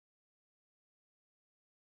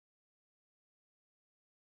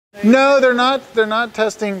No, they're not. They're not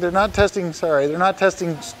testing. They're not testing. Sorry, they're not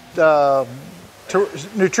testing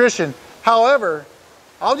nutrition. However,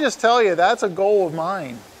 I'll just tell you that's a goal of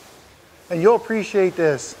mine, and you'll appreciate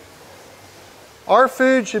this. Our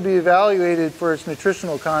food should be evaluated for its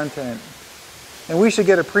nutritional content, and we should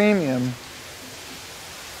get a premium.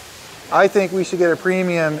 I think we should get a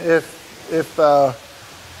premium if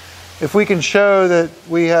we can show that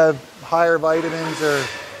we have higher vitamins or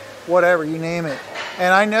whatever, you name it.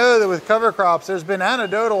 And I know that with cover crops, there's been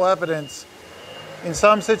anecdotal evidence in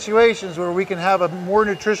some situations where we can have a more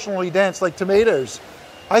nutritionally dense, like tomatoes.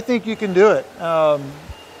 I think you can do it. I'm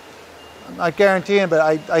not guaranteeing, but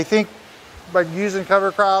I think by using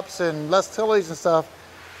cover crops and less tillage and stuff,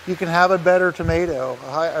 you can have a better tomato,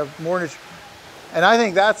 and I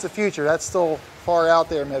think that's the future. That's still far out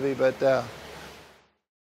there maybe, but